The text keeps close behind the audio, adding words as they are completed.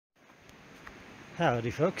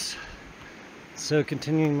Howdy folks. So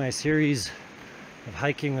continuing my series of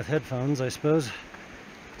hiking with headphones, I suppose.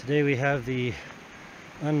 Today we have the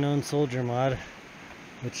Unknown Soldier mod,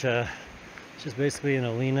 which is just basically an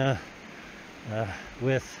Alina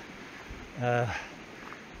with what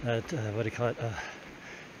do you call it,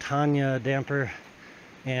 Tanya damper,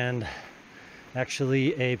 and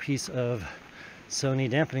actually a piece of Sony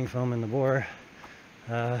dampening foam in the bore.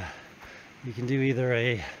 You can do either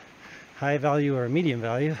a high value or a medium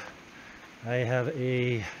value. I have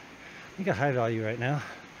I think a high value right now,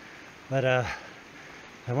 but I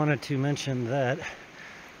wanted to mention that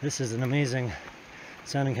this is an amazing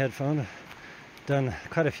sounding headphone. Done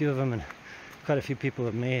quite a few of them, and quite a few people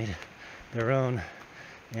have made their own,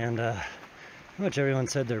 and pretty much everyone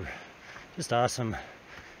said they're just awesome.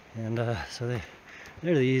 And so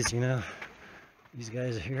they're these, these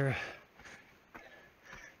guys here,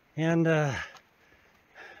 and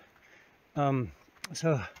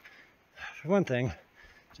so for one thing,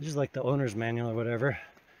 just like the owner's manual or whatever,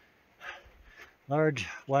 large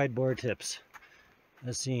wide bore tips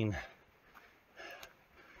as seen.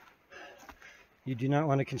 You do not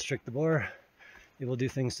want to constrict the bore. It will do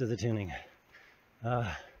things to the tuning. Now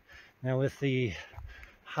with the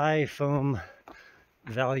high foam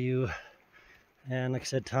value and, like I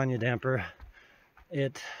said, Tanya damper,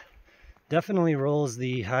 it definitely rolls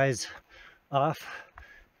the highs off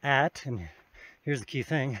at, and here's the key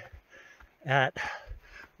thing, at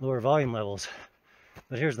lower volume levels.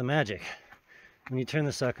 But here's the magic: when you turn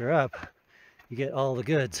the sucker up, you get all the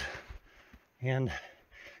goods, and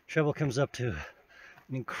treble comes up to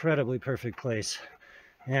an incredibly perfect place.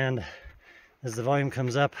 And as the volume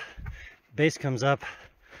comes up, bass comes up,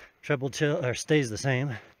 treble chill or stays the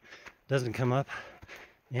same, doesn't come up,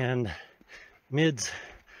 and mids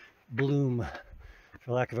bloom,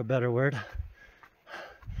 for lack of a better word.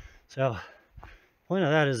 So point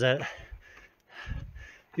of that is that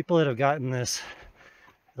people that have gotten this,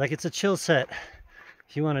 like, it's a chill set.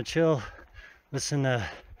 If you want to chill, listen to,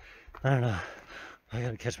 I don't know, I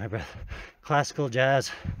gotta catch my breath, classical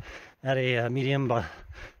jazz at a medium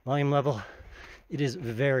volume level, it is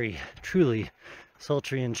very, truly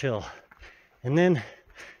sultry and chill. And then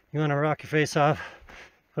you want to rock your face off,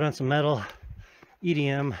 put on some metal,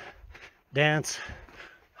 EDM, dance,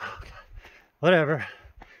 whatever,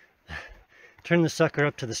 turn the sucker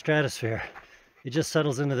up to the stratosphere. It just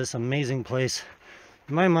settles into this amazing place.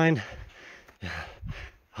 In my mind,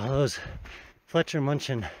 all those Fletcher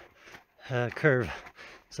Munchin curve,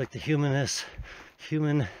 it's like the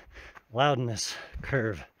human loudness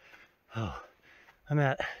curve. Oh, I'm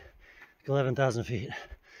at 11,000 feet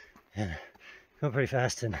and going pretty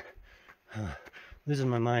fast and losing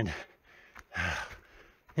my mind.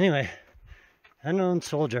 Anyway, Unknown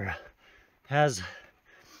Soldier has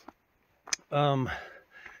a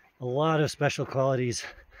lot of special qualities,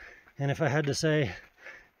 and if I had to say,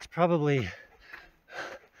 it's probably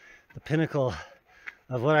the pinnacle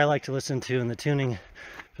of what I like to listen to in the tuning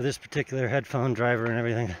for this particular headphone driver and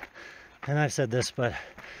everything. And I've said this, but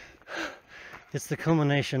it's the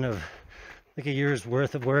culmination of like a year's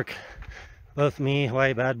worth of work. Both me,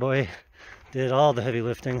 Hawaii Bad Boy, did all the heavy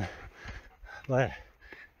lifting, but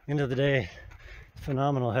end of the day,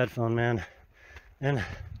 phenomenal headphone, man. And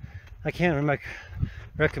I can't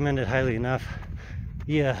recommend it highly enough.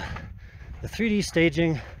 The 3D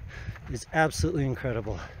staging is absolutely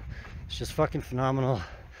incredible. It's just fucking phenomenal.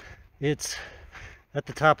 It's at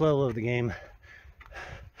the top level of the game.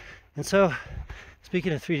 And so,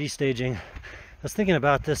 speaking of 3D staging, I was thinking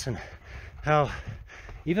about this and how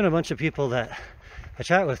even a bunch of people that I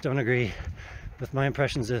chat with don't agree with my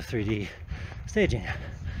impressions of 3D staging.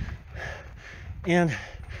 And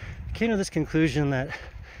I came to this conclusion that,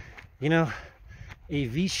 a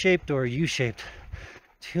V-shaped or U-shaped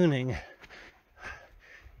tuning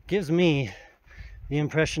gives me the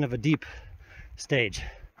impression of a deep stage.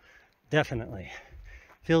 Definitely.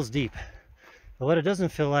 Feels deep. But what it doesn't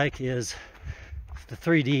feel like is the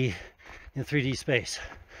 3D in 3D space.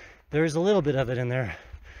 There is a little bit of it in there,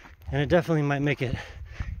 and it definitely might make it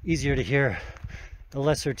easier to hear the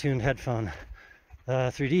lesser tuned headphone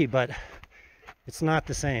 3D, but it's not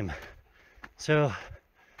the same. So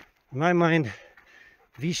in my mind,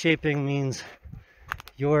 V-shaping means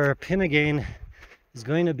your pin gain is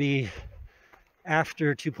going to be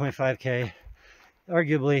after 2.5K,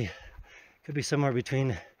 arguably could be somewhere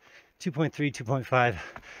between 2.3, 2.5,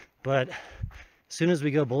 but as soon as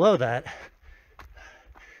we go below that,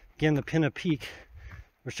 again, the pin peak,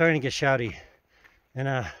 we're starting to get shouty, and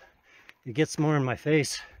it gets more in my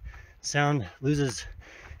face. Sound loses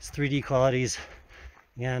its 3D qualities,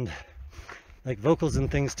 and like vocals and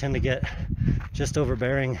things tend to get just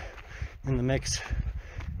overbearing in the mix.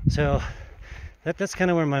 So that's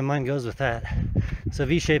kind of where my mind goes with that. So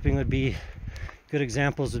V-shaping would be, good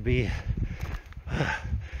examples would be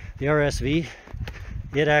the RSV.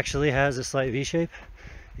 It actually has a slight V-shape.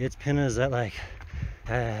 Its pin is at like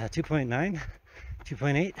 2.9,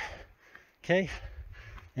 2.8 K.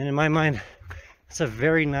 And in my mind, it's a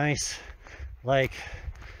very nice, like,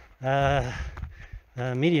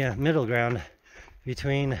 middle ground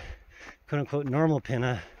between quote-unquote normal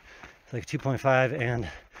pinna, like 2.5, and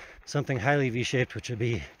something highly V-shaped, which would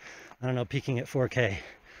be, I don't know, peaking at 4K.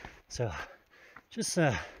 So just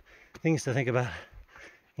things to think about.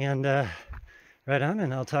 And right on,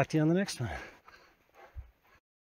 and I'll talk to you on the next one.